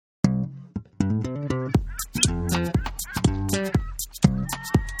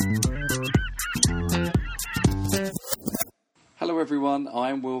everyone,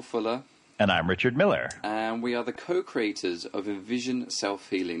 I'm Will Fuller. And I'm Richard Miller. And we are the co-creators of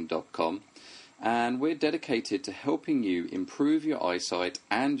EnvisionSelfHealing.com. And we're dedicated to helping you improve your eyesight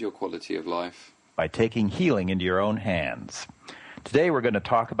and your quality of life by taking healing into your own hands. Today we're going to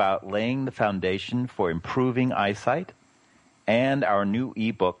talk about laying the foundation for improving eyesight and our new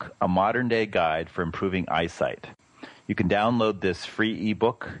ebook, A Modern Day Guide for Improving Eyesight. You can download this free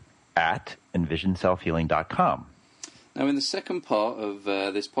ebook at EnvisionSelfHealing.com. Now, in the second part of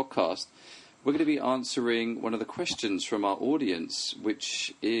this podcast, we're going to be answering one of the questions from our audience,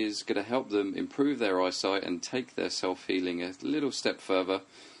 which is going to help them improve their eyesight and take their self-healing a little step further.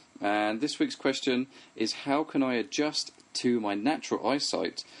 And this week's question is, how can I adjust to my natural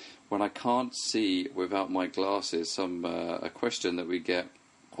eyesight when I can't see without my glasses? A question that we get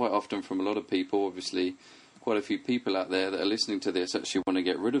quite often from a lot of people. Obviously, quite a few people out there that are listening to this actually want to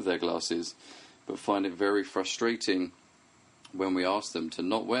get rid of their glasses, but find it very frustrating when we ask them to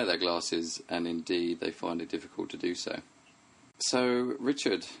not wear their glasses, and indeed they find it difficult to do so. So,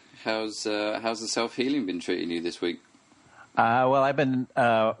 Richard, how's the self-healing been treating you this week? Well, I've been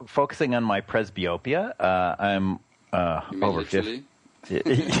focusing on my presbyopia. I'm over 50.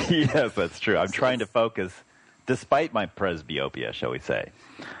 Yes, that's true. I'm trying to focus despite my presbyopia, shall we say.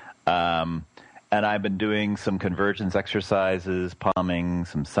 And I've been doing some convergence exercises, palming,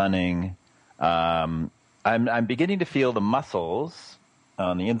 some sunning. I'm beginning to feel the muscles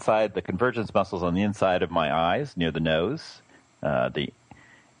on the inside, the convergence muscles on the inside of my eyes, near the nose, the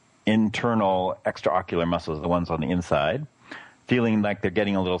internal extraocular muscles, the ones on the inside, feeling like they're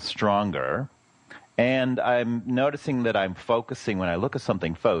getting a little stronger. And I'm noticing that I'm focusing, when I look at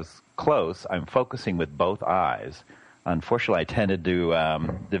something close, I'm focusing with both eyes. Unfortunately, I tended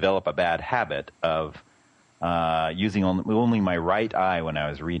to develop a bad habit of using only my right eye when I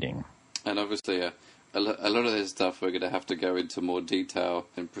was reading. And obviously, a lot of this stuff we're going to have to go into more detail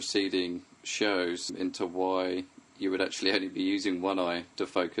in preceding shows into why you would actually only be using one eye to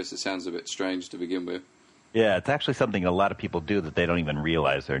focus. It sounds a bit strange to begin with. Yeah, it's actually something a lot of people do that they don't even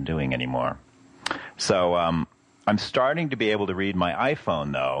realize they're doing anymore. So I'm starting to be able to read my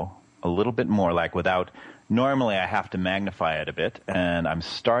iPhone, though, a little bit more, like without... Normally, I have to magnify it a bit, and I'm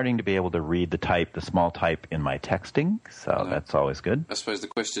starting to be able to read the small type in my texting, so that's always good. I suppose the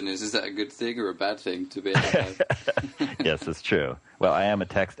question is that a good thing or a bad thing to be able to... Yes, it's true. Well, I am a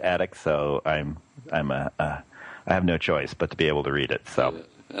text addict, so I have no choice but to be able to read it. So,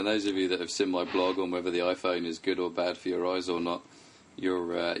 yeah. And those of you that have seen my blog on whether the iPhone is good or bad for your eyes or not, you'll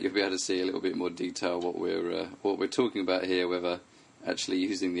be able to see a little bit more detail what we're talking about here, whether actually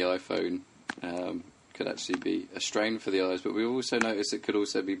using the iPhone could actually be a strain for the eyes, but we also notice it could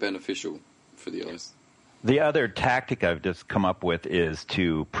also be beneficial for the eyes. The other tactic I've just come up with is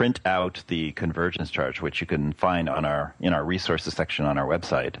to print out the convergence charts, which you can find in our resources section on our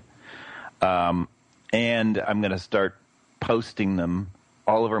website. And I'm going to start posting them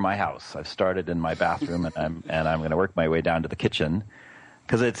all over my house. I've started in my bathroom, and I'm going to work my way down to the kitchen,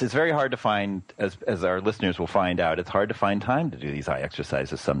 because it's very hard to find, as our listeners will find out, it's hard to find time to do these eye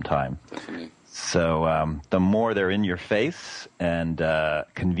exercises sometime. Definitely. So the more they're in your face and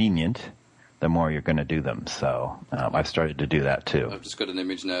convenient, the more you're going to do them. So I've started to do that too. I've just got an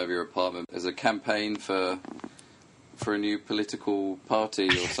image now of your apartment as a campaign for a new political party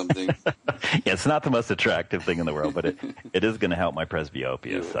or something. Yeah, it's not the most attractive thing in the world, but it is going to help my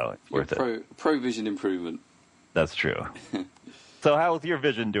presbyopia, so it's worth it. Pro-vision improvement. That's true. So how's your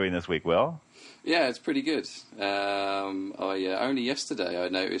vision doing this week, Will? Yeah, it's pretty good. Only yesterday I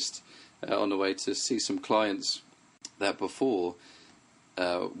noticed... on the way to see some clients that before,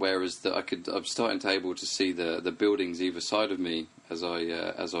 whereas I'm starting to able to see the buildings either side of me as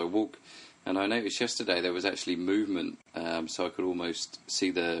I walk, and I noticed yesterday there was actually movement, so I could almost see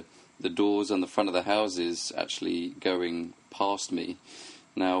the doors on the front of the houses actually going past me.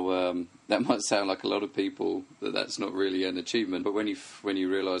 Now that might sound like a lot of people that's not really an achievement, but when you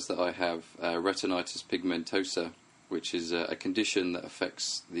realise that I have retinitis pigmentosa, which is a condition that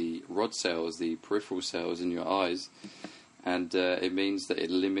affects the rod cells, the peripheral cells in your eyes, and it means that it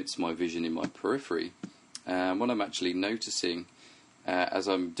limits my vision in my periphery. And what I'm actually noticing as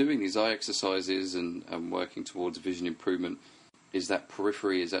I'm doing these eye exercises and working towards vision improvement is that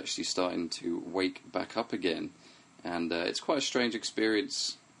periphery is actually starting to wake back up again. And it's quite a strange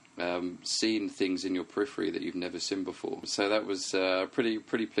experience seeing things in your periphery that you've never seen before. So that was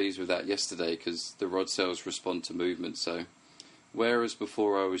pretty pleased with that yesterday, because the rod cells respond to movement. So whereas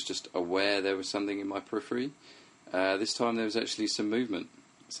before I was just aware there was something in my periphery, this time there was actually some movement.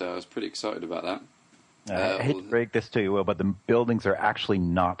 So I was pretty excited about that. I hate to break this to you, Will, but the buildings are actually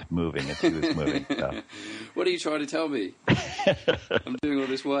not moving. It's who's moving. So. What are you trying to tell me? I'm doing all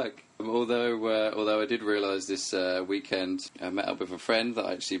this work. Although I did realise this weekend, I met up with a friend that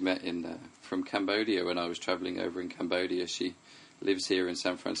I actually met from Cambodia when I was travelling over in Cambodia. She lives here in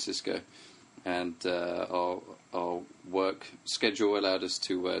San Francisco, and our work schedule allowed us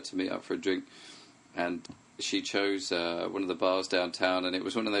to meet up for a drink, and she chose one of the bars downtown, and it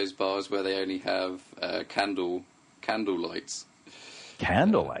was one of those bars where they only have candle lights.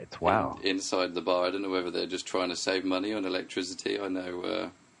 Candle lights, wow! Inside the bar, I don't know whether they're just trying to save money on electricity. I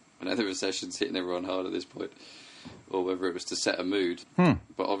know the recession's hitting everyone hard at this point, or whether it was to set a mood. But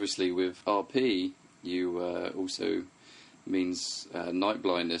obviously, with RP, you also means night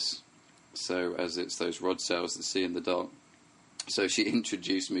blindness. So as it's those rod cells that see in the dark. So she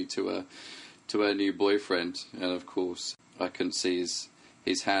introduced me to her new boyfriend, and of course I couldn't see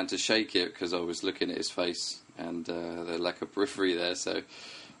his hand to shake it because I was looking at his face and the lack of periphery there. So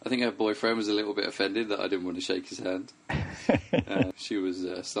I think her boyfriend was a little bit offended that I didn't want to shake his hand. She was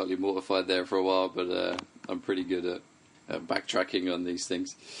slightly mortified there for a while, but I'm pretty good at backtracking on these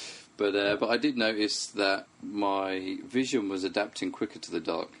things. But I did notice that my vision was adapting quicker to the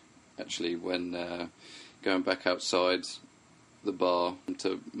dark, actually, when going back outside the bar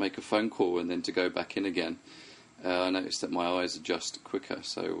to make a phone call and then to go back in again. I noticed that my eyes adjust quicker,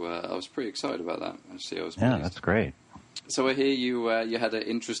 so I was pretty excited about that. Actually, I was pleased. Yeah, that's great. So I hear you had an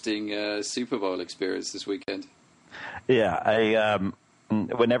interesting Super Bowl experience this weekend. Yeah, I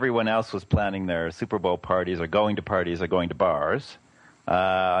when everyone else was planning their Super Bowl parties or going to bars,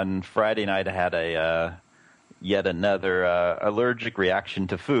 on Friday night I had yet another allergic reaction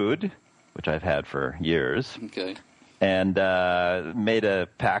to food, which I've had for years. Okay. And made a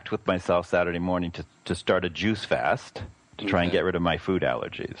pact with myself Saturday morning to start a juice fast to try and get rid of my food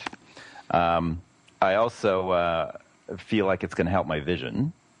allergies. I also feel like it's going to help my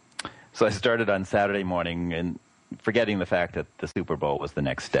vision. So I started on Saturday morning and forgetting the fact that the Super Bowl was the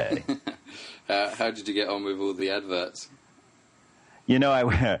next day. How did you get on with all the adverts? You know,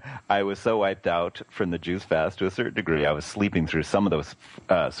 I was so wiped out from the juice fast to a certain degree. I was sleeping through some of those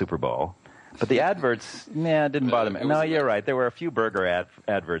Super Bowl. But the adverts, didn't bother me. No, you're right. There were a few burger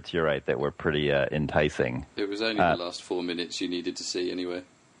adverts, you're right, that were pretty enticing. It was only the last 4 minutes you needed to see anyway.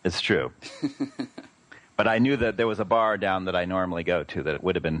 It's true. But I knew that there was a bar down that I normally go to that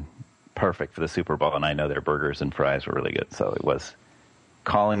would have been perfect for the Super Bowl, and I know their burgers and fries were really good. So it was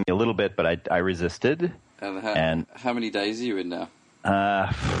calling me a little bit, but I resisted. And how many days are you in now?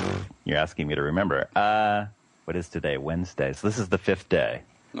 You're asking me to remember. What is today? Wednesday. So this is the 5th day.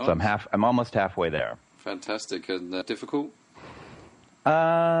 Nice. So I'm almost halfway there. Fantastic. And difficult?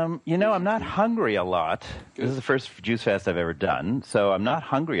 I'm not hungry a lot. Good. This is the first juice fast I've ever done, so I'm not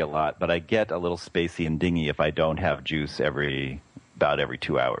hungry a lot, but I get a little spacey and dingy if I don't have juice about every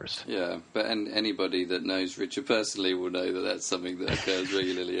 2 hours. Yeah, but anybody that knows Richard personally will know that that's something that occurs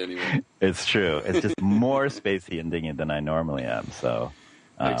regularly anyway. It's true. It's just more spacey and dingy than I normally am, so...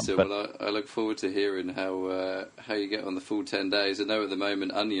 Excellent. Well, I look forward to hearing how you get on the full 10 days. I know at the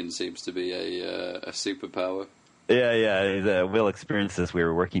moment onion seems to be a superpower. Yeah. Will experienced this. We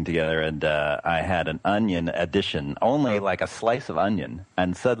were working together, and I had an onion addition, only like a slice of onion,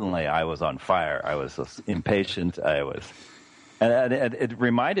 and suddenly I was on fire. I was just impatient. And it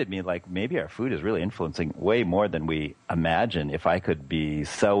reminded me, like, maybe our food is really influencing way more than we imagine. If I could be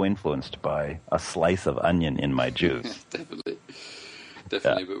so influenced by a slice of onion in my juice.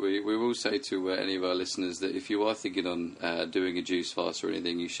 Definitely, but we will say to any of our listeners that if you are thinking on doing a juice fast or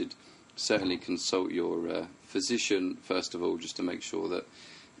anything, you should certainly consult your physician first of all, just to make sure that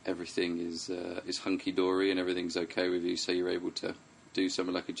everything is hunky-dory and everything's okay with you, so you're able to do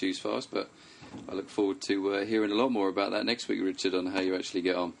something like a juice fast. But I look forward to hearing a lot more about that next week, Richard, on how you actually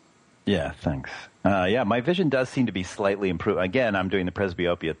get on. Yeah, thanks. My vision does seem to be slightly improved. Again, I'm doing the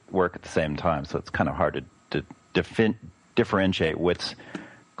presbyopia work at the same time, so it's kind of hard to differentiate what's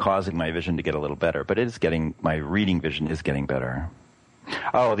causing my vision to get a little better, but my reading vision is getting better.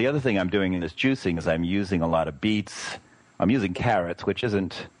 Oh, the other thing I'm doing in this juicing is I'm using a lot of beets. I'm using carrots, which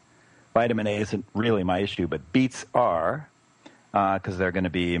vitamin A isn't really my issue, but beets are, because they're going to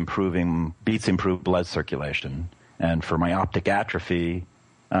be beets improve blood circulation. And for my optic atrophy,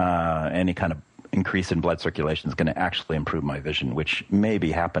 any kind of increase in blood circulation is going to actually improve my vision, which may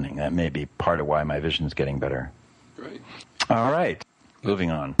be happening. That may be part of why my vision is getting better. Great. All right.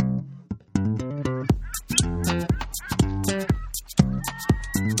 Moving on.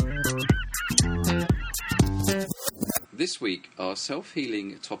 This week, our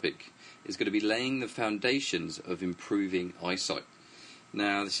self-healing topic is going to be laying the foundations of improving eyesight.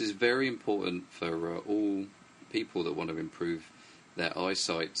 Now, this is very important for all people that want to improve their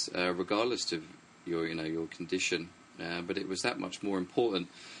eyesight, regardless of your condition. But it was that much more important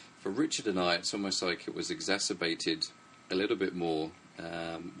for Richard and I. It's almost like it was exacerbated a little bit more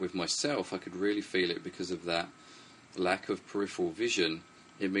with myself. I could really feel it because of that lack of peripheral vision.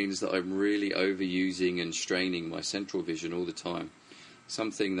 It means that I'm really overusing and straining my central vision all the time.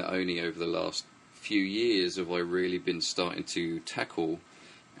 Something that only over the last few years have I really been starting to tackle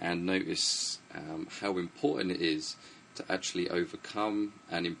and notice how important it is to actually overcome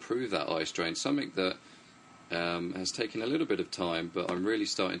and improve that eye strain. Something that has taken a little bit of time, but I'm really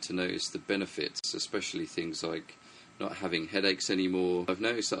starting to notice the benefits, especially things like not having headaches anymore. I've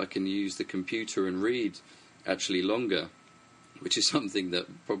noticed that I can use the computer and read actually longer, which is something that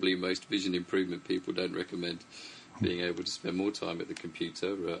probably most vision improvement people don't recommend, being able to spend more time at the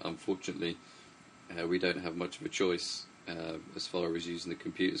computer. Unfortunately, we don't have much of a choice as far as using the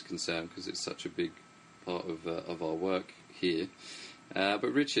computer is concerned, because it's such a big part of our work here.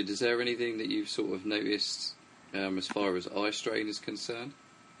 But Richard, is there anything that you've sort of noticed as far as eye strain is concerned?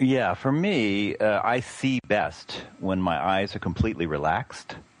 Yeah, for me, I see best when my eyes are completely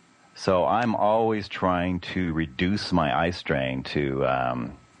relaxed. So I'm always trying to reduce my eye strain,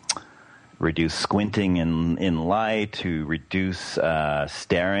 to reduce squinting in light, to reduce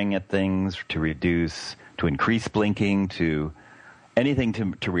staring at things, to increase blinking, to anything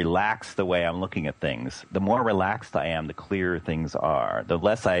to relax the way I'm looking at things. The more relaxed I am, the clearer things are. The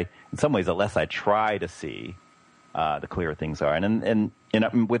less I try to see, the clearer things are. And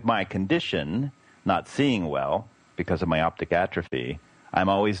with my condition, not seeing well because of my optic atrophy,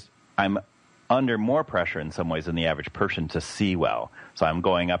 I'm under more pressure in some ways than the average person to see well. So I'm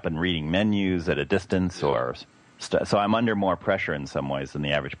going up and reading menus at a distance, so I'm under more pressure in some ways than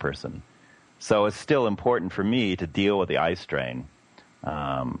the average person. So it's still important for me to deal with the eye strain,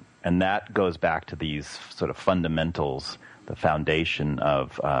 and that goes back to these sort of fundamentals, the foundation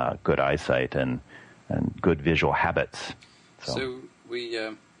of good eyesight and good visual habits.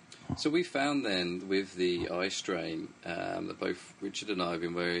 So we found then with the eye strain that both Richard and I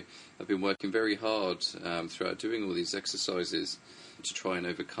have been working very hard throughout doing all these exercises to try and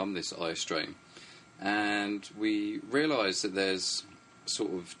overcome this eye strain. And we realised that there's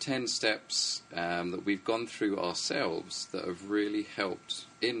sort of 10 steps that we've gone through ourselves that have really helped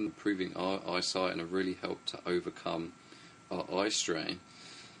in improving our eyesight and have really helped to overcome our eye strain.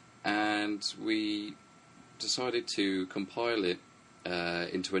 And we decided to compile it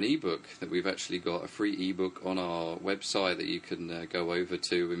into an ebook that we've actually got, a free ebook on our website that you can go over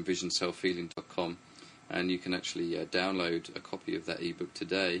to envisionselfhealing.com, and you can actually download a copy of that ebook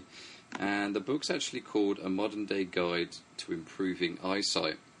today. And the book's actually called A Modern Day Guide to Improving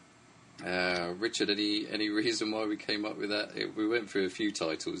Eyesight. Richard, any reason why we came up with that? We went through a few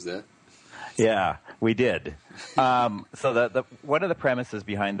titles there. Yeah, we did. So one of the premises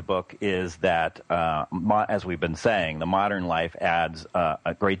behind the book is that, as we've been saying, the modern life adds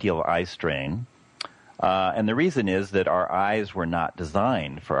a great deal of eye strain. And the reason is that our eyes were not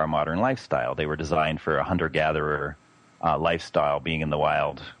designed for our modern lifestyle. They were designed for a hunter-gatherer lifestyle, being in the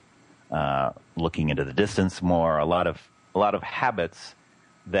wild, looking into the distance more, a lot of habits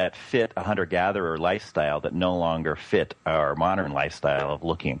that fit a hunter-gatherer lifestyle that no longer fit our modern lifestyle of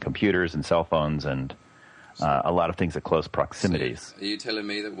looking at computers and cell phones and a lot of things at close proximities. So are you telling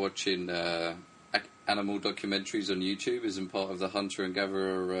me that watching animal documentaries on YouTube isn't part of the hunter and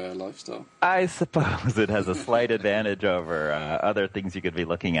gatherer lifestyle? I suppose it has a slight advantage over other things you could be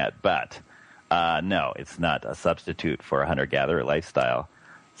looking at, but no, it's not a substitute for a hunter-gatherer lifestyle.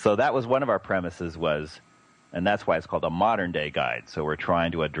 So that was one of our premises and that's why it's called a modern-day guide. So we're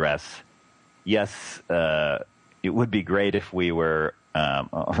trying to address, yes, it would be great if we were,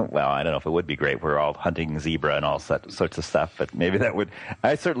 well, I don't know if it would be great. We're all hunting zebra and all sorts of stuff, but maybe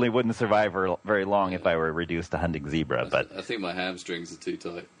I certainly wouldn't survive very long if I were reduced to hunting zebra. But I think my hamstrings are too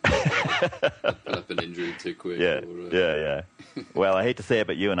tight. I'd put up an injury too quick. Yeah. Well, I hate to say it,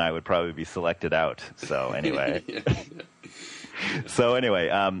 but you and I would probably be selected out. So anyway. Yeah. So anyway,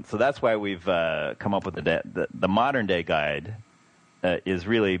 so that's why we've come up with the modern day guide is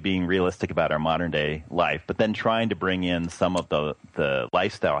really being realistic about our modern day life, but then trying to bring in some of the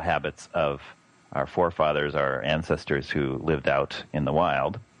lifestyle habits of our forefathers, our ancestors who lived out in the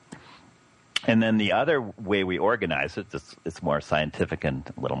wild. And then the other way we organize it, it's more scientific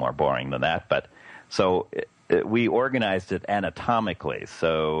and a little more boring than that, but so we organized it anatomically.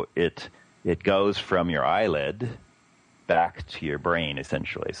 So it goes from your eyelid back to your brain,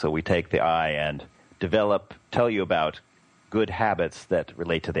 essentially. So we take the eye and tell you about good habits that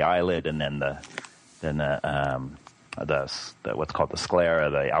relate to the eyelid, and then the what's called the sclera,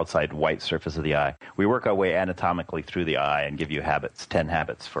 the outside white surface of the eye. We work our way anatomically through the eye and give you 10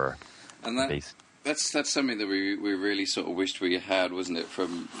 habits for base. That's something that we really sort of wished we had, wasn't it?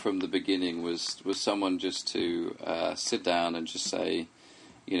 From the beginning, was someone just to sit down and just say,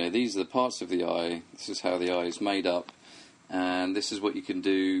 these are the parts of the eye. This is how the eye is made up, and this is what you can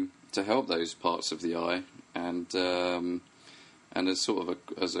do to help those parts of the eye. And as sort of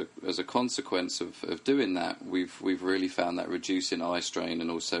as a consequence of doing that, we've really found that reducing eye strain and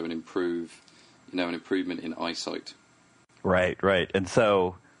also an improvement in eyesight. Right. And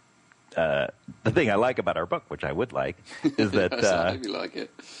so. The thing I like about our book, which I would like, is that I hope you like it.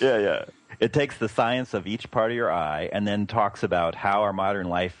 Yeah. It takes the science of each part of your eye and then talks about how our modern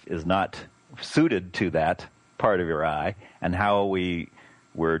life is not suited to that part of your eye and how we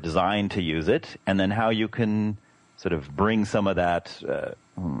were designed to use it, and then how you can sort of bring some of that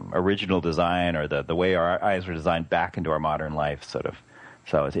original design or the way our eyes were designed back into our modern life, sort of.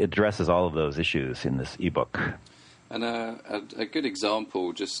 So it addresses all of those issues in this ebook. And a good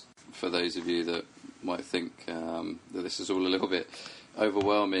example, just for those of you that might think that this is all a little bit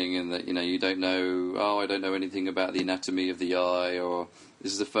overwhelming and that, you don't know, I don't know anything about the anatomy of the eye, or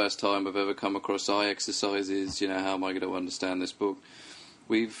this is the first time I've ever come across eye exercises, how am I going to understand this book?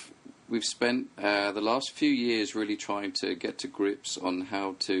 We've spent the last few years really trying to get to grips on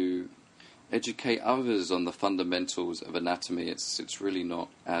how to educate others on the fundamentals of anatomy. It's really not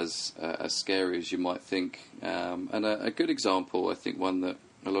as scary as you might think. And a good example, I think one that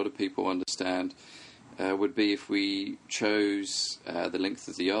a lot of people understand, would be if we chose the length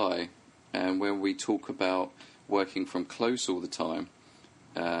of the eye, and when we talk about working from close all the time,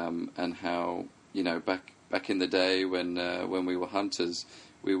 and how back in the day when we were hunters,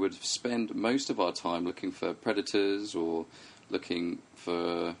 we would spend most of our time looking for predators or looking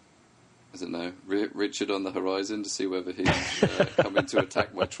for, I don't know, Richard on the horizon to see whether he's coming to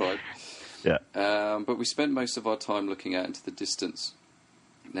attack my tribe. Yeah. But we spent most of our time looking out into the distance.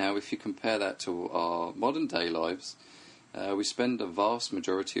 Now, if you compare that to our modern-day lives, we spend a vast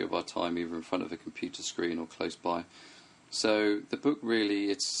majority of our time either in front of a computer screen or close by. So the book really,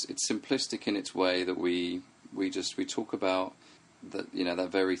 it's simplistic in its way that we talk about that, that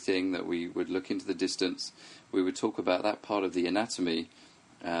very thing that we would look into the distance. We would talk about that part of the anatomy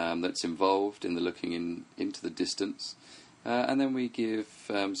that's involved in the looking into the distance, and then we give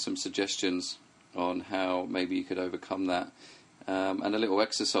some suggestions on how maybe you could overcome that. And a little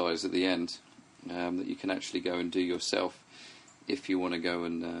exercise at the end that you can actually go and do yourself if you want to go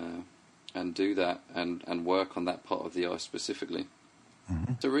and do that and work on that part of the eye specifically.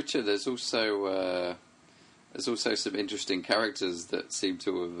 Mm-hmm. So, Richard, there's also some interesting characters that seem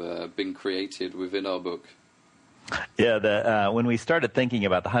to have been created within our book. Yeah, when we started thinking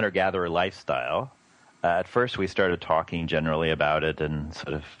about the hunter-gatherer lifestyle, at first we started talking generally about it and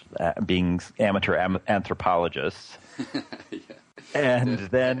sort of being amateur anthropologists. Yeah. And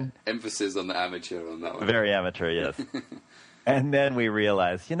then... Emphasis on the amateur on that one. Very amateur, yes. And then we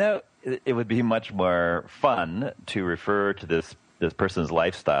realized, it would be much more fun to refer to this person's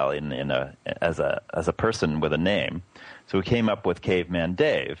lifestyle as a person with a name. So we came up with Caveman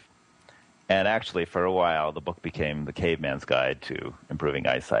Dave. And actually, for a while, the book became The Caveman's Guide to Improving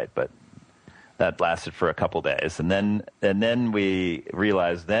Eyesight, but that lasted for a couple days. And then we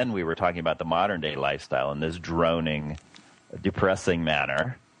realized we were talking about the modern-day lifestyle in this droning, depressing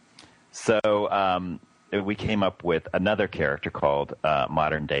manner. So we came up with another character called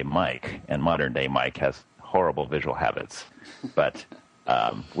Modern Day Mike, and Modern Day Mike has horrible visual habits, but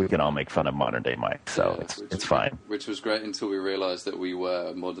we can all make fun of Modern Day Mike, so it's fine. Which was great until we realized that we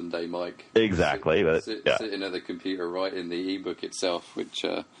were Modern Day Mike. Exactly. Sitting at the computer writing the ebook itself, which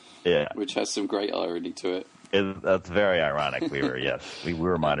has some great irony to it. That's very ironic. We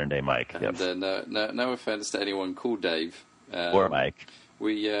were Modern Day Mike. Yes. And no offense to anyone called Dave. Or Mike.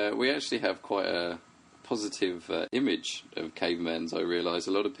 We actually have quite a positive image of cavemen. I realise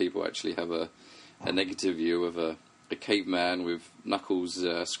a lot of people actually have a negative view of a caveman with knuckles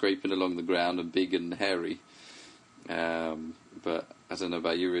scraping along the ground and big and hairy. But I don't know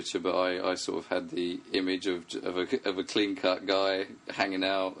about you, Richard, but I sort of had the image of a clean-cut guy hanging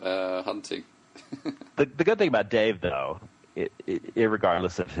out hunting. The good thing about Dave, though,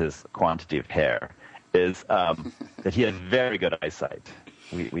 irregardless of his quantity of hair, is that he has very good eyesight.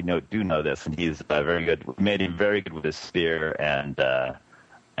 We do know this, and he's very good. We made him very good with his spear and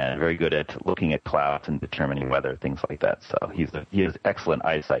very good at looking at clouds and determining weather, things like that. So he has excellent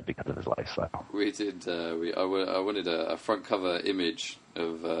eyesight because of his lifestyle. We did. I wanted a front cover image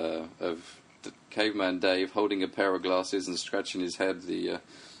of Caveman Dave holding a pair of glasses and scratching his head. The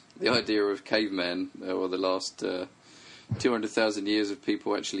idea of cavemen or the last 200,000 years of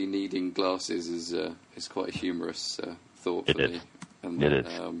people actually needing glasses is quite a humorous thought for me. And it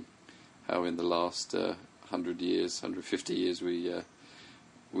is. How in the last 100 years, 150 years, we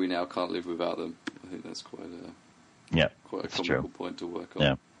now can't live without them. I think that's quite a comical point to work on.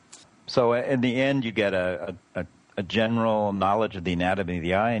 Yeah. So in the end, you get a general knowledge of the anatomy of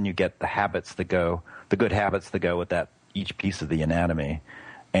the eye, and you get the good habits that go with that each piece of the anatomy,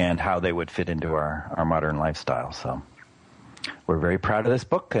 and how they would fit into our modern lifestyle. So we're very proud of this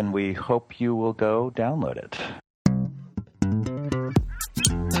book, and we hope you will go download it.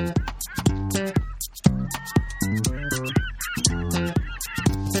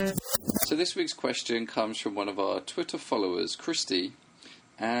 So this week's question comes from one of our Twitter followers, Christy,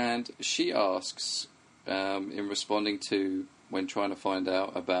 and she asks, in responding to when trying to find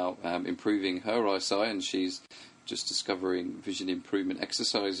out about improving her eyesight, and she's just discovering vision improvement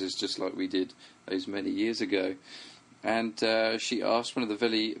exercises just like we did those many years ago. And she asked one of the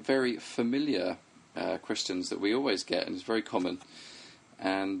very, very familiar questions that we always get, and it's very common,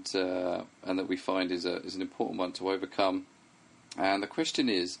 and that we find is an important one to overcome. And the question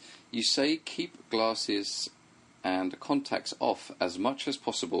is, you say keep glasses and contacts off as much as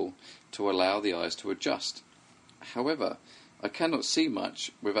possible to allow the eyes to adjust. However, I cannot see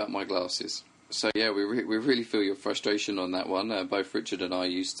much without my glasses. So yeah, we really feel your frustration on that one. Both Richard and I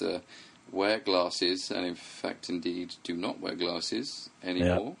used to wear glasses, and in fact, indeed, do not wear glasses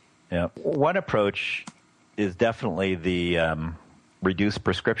anymore. Yeah. One approach is definitely the reduced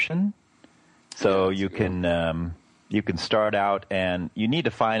prescription. So you can start out, and you need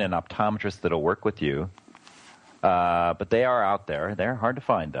to find an optometrist that'll work with you. But they are out there. They're hard to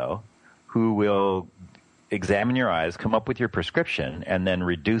find, though, who will examine your eyes, come up with your prescription, and then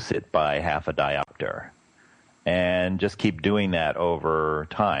reduce it by half a diopter. And just keep doing that over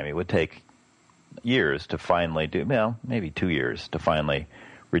time. It would take years to finally maybe 2 years to finally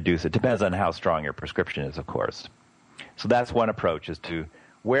reduce it. Depends on how strong your prescription is, of course. So that's one approach, is to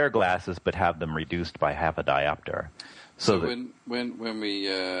wear glasses but have them reduced by half a diopter. So when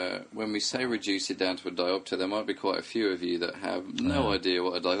we say reduce it down to a diopter, there might be quite a few of you that have no idea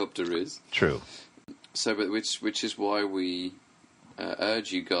what a diopter is. True. So, but which is why we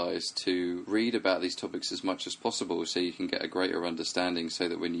urge you guys to read about these topics as much as possible, so you can get a greater understanding. So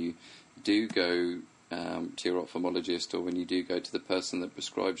that when you do go to your ophthalmologist, or when you do go to the person that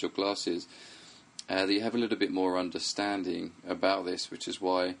prescribes your glasses, that you have a little bit more understanding about this. Which is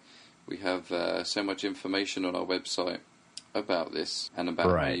why we have so much information on our website about this, and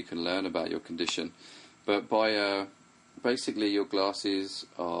about how you can learn about your condition. But basically your glasses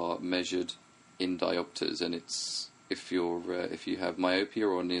are measured in diopters, and it's if you have myopia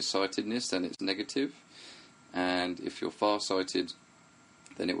or nearsightedness, then it's negative, and if you're farsighted,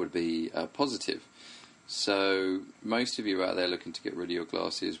 then it would be positive. So most of you out there looking to get rid of your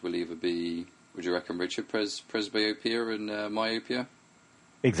glasses will either be, would you reckon, Richard, presbyopia and myopia?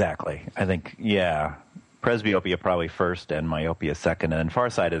 Exactly. I think, presbyopia probably first and myopia second, and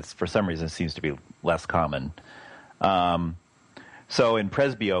farsighted, for some reason, seems to be less common. So in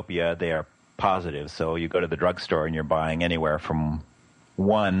presbyopia, they are positive. So you go to the drugstore and you're buying anywhere from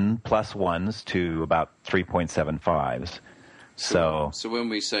 1+1s to about 3.75s. So when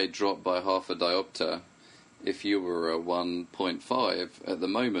we say drop by half a diopter, if you were a 1.5 at the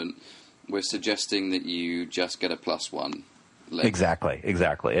moment, we're suggesting that you just get a +1. Exactly.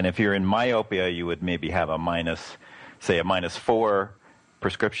 And if you're in myopia, you would maybe have a -4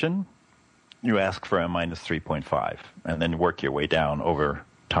 prescription. You ask for a -3.5, and then work your way down over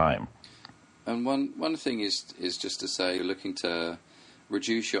time. And one thing is just to say, you're looking to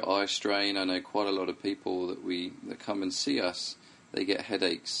reduce your eye strain. I know quite a lot of people that come and see us, they get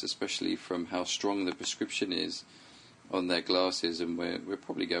headaches, especially from how strong the prescription is on their glasses, and we'll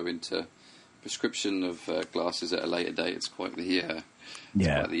probably go into prescription of glasses at a later date. It's quite the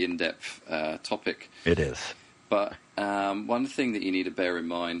in-depth topic. It is. But one thing that you need to bear in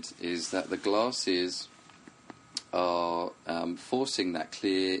mind is that the glasses are forcing that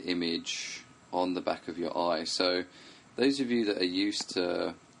clear image on the back of your eye. So those of you that are used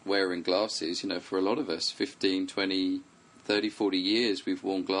to wearing glasses, for a lot of us, 15, 20, 30, 40 years we've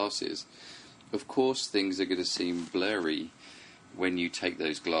worn glasses. Of course things are going to seem blurry when you take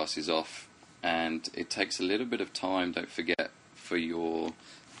those glasses off. And it takes a little bit of time, don't forget, for your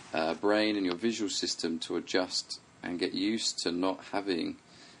brain and your visual system to adjust and get used to not having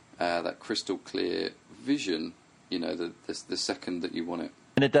that crystal clear vision, the second that you want it.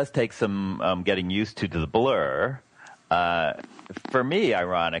 And it does take some getting used to the blur. For me,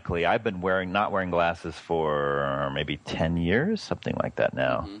 ironically, I've been not wearing glasses for maybe 10 years, something like that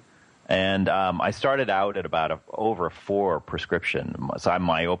now. Mm-hmm. And I started out at about over 4 prescription. So I'm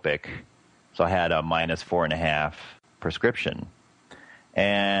myopic. So I had a -4.5 prescription.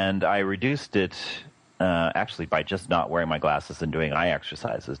 And I reduced it, actually, by just not wearing my glasses and doing eye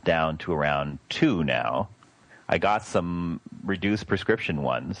exercises, down to around 2 now. I got some reduced prescription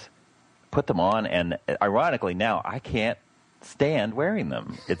ones, put them on, and ironically now I can't stand wearing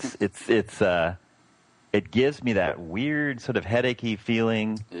them. It gives me that weird sort of headachy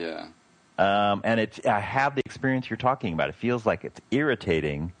feeling. Yeah. And I have the experience you're talking about. It feels like it's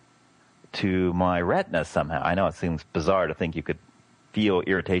irritating to my retina somehow. I know it seems bizarre to think you could feel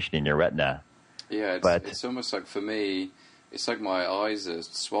irritation in your retina. Yeah, it's almost like, for me, it's like my eyes are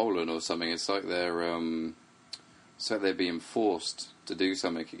swollen or something. It's like they're being forced to do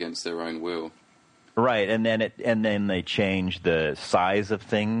something against their own will. Right, and then they change the size of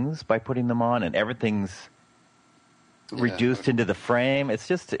things by putting them on, and everything's reduced into the frame. It's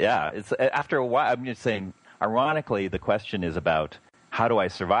just, it's after a while. I'm just saying, ironically, the question is about how do I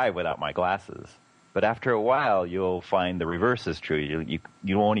survive without my glasses? But after a while, you'll find the reverse is true.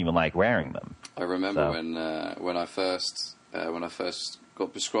 You won't even like wearing them. I remember when I first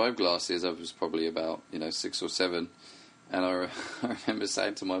got prescribed glasses, I was probably about 6 or 7, and I remember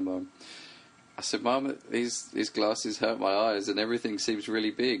saying to my mum, I said, "Mum, these glasses hurt my eyes, and everything seems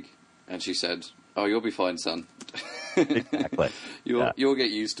really big." And she said, "Oh, you'll be fine, son. Exactly. You'll get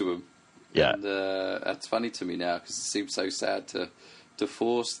used to them." Yeah. And that's funny to me now, because it seems so sad to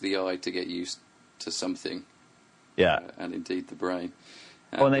force the eye to get used to something. Yeah. And indeed the brain.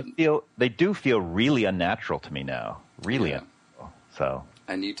 Well, and they do feel really unnatural to me now. Really unnatural. So.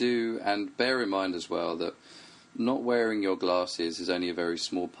 And you do, and bear in mind as well that not wearing your glasses is only a very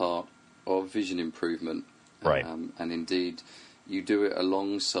small part of vision improvement. Right. And indeed, you do it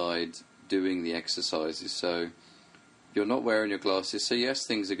alongside doing the exercises. So you're not wearing your glasses. So yes,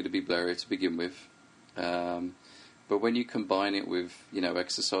 things are going to be blurry to begin with. But when you combine it with,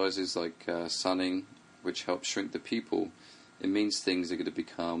 exercises like sunning, which helps shrink the pupil, it means things are going to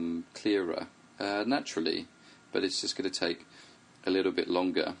become clearer naturally. But it's just going to take a little bit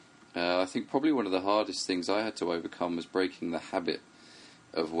longer. I think probably one of the hardest things I had to overcome was breaking the habit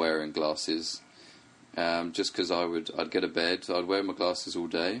of wearing glasses. Just because I'd get to bed, I'd wear my glasses all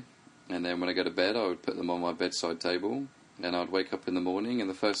day, and then when I go to bed, I would put them on my bedside table, and I'd wake up in the morning, and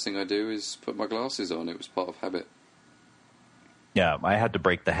the first thing I do is put my glasses on. It was part of habit. Yeah, I had to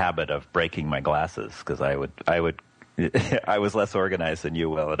break the habit of breaking my glasses because I was less organized than you,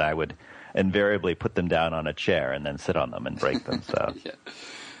 Will, and I would invariably put them down on a chair and then sit on them and break them. So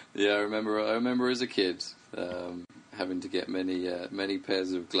yeah, I remember as a kid having to get many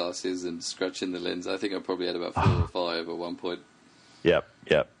pairs of glasses and scratching the lens. I think I probably had about 4 or 5 at one point. Yep.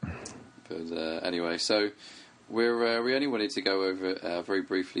 But anyway, so we only wanted to go over it very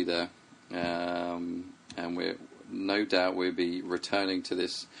briefly there, and we're no doubt we'll be returning to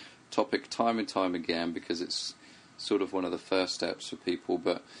this topic time and time again because it's sort of one of the first steps for people.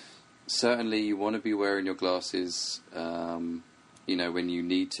 But certainly you want to be wearing your glasses, when you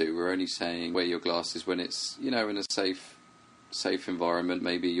need to. We're only saying wear your glasses when it's, in a safe environment.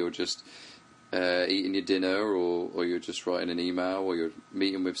 Maybe you're just eating your dinner, or you're just writing an email, or you're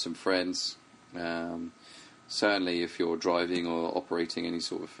meeting with some friends. Certainly if you're driving or operating any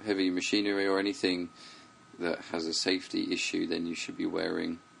sort of heavy machinery or anything that has a safety issue, then you should be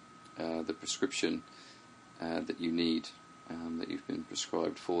wearing the prescription that you need, that you've been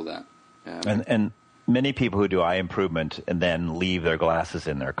prescribed for that. And many people who do eye improvement and then leave their glasses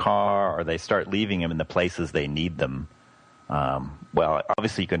in their car, or they start leaving them in the places they need them. Well,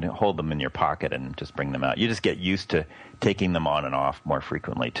 obviously you can hold them in your pocket and just bring them out. You just get used to taking them on and off more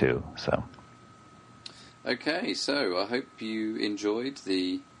frequently too. So. Okay, so I hope you enjoyed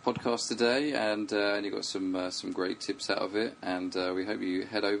the podcast today, and you got some great tips out of it. And we hope you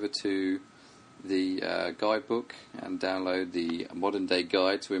head over to the guidebook and download the Modern Day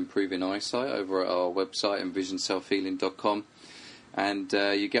Guide to Improving Eyesight over at our website, envisionselfhealing.com. And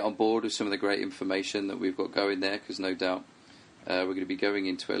you get on board with some of the great information that we've got going there, because no doubt we're going to be going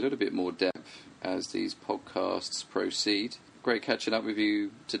into a little bit more depth as these podcasts proceed. Great catching up with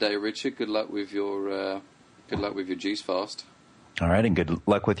you today, Richard. Good luck with your juice fast. All right, and good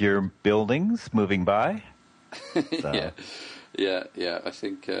luck with your buildings moving by. So. Yeah. I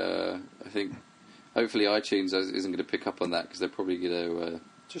think hopefully iTunes isn't going to pick up on that, because they're probably going to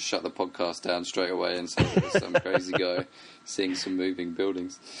just shut the podcast down straight away and say there's some crazy guy seeing some moving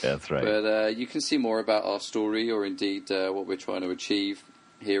buildings. That's right. But you can see more about our story, or indeed what we're trying to achieve,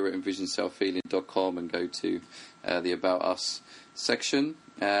 here at envisionselfhealing.com, and go to the About Us section.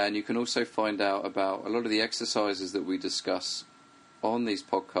 And you can also find out about a lot of the exercises that we discuss on these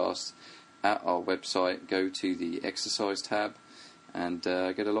podcasts at our website. Go to the exercise tab and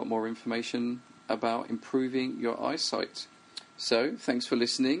get a lot more information about improving your eyesight. So, thanks for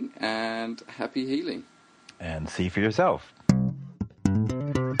listening and happy healing. And see for yourself.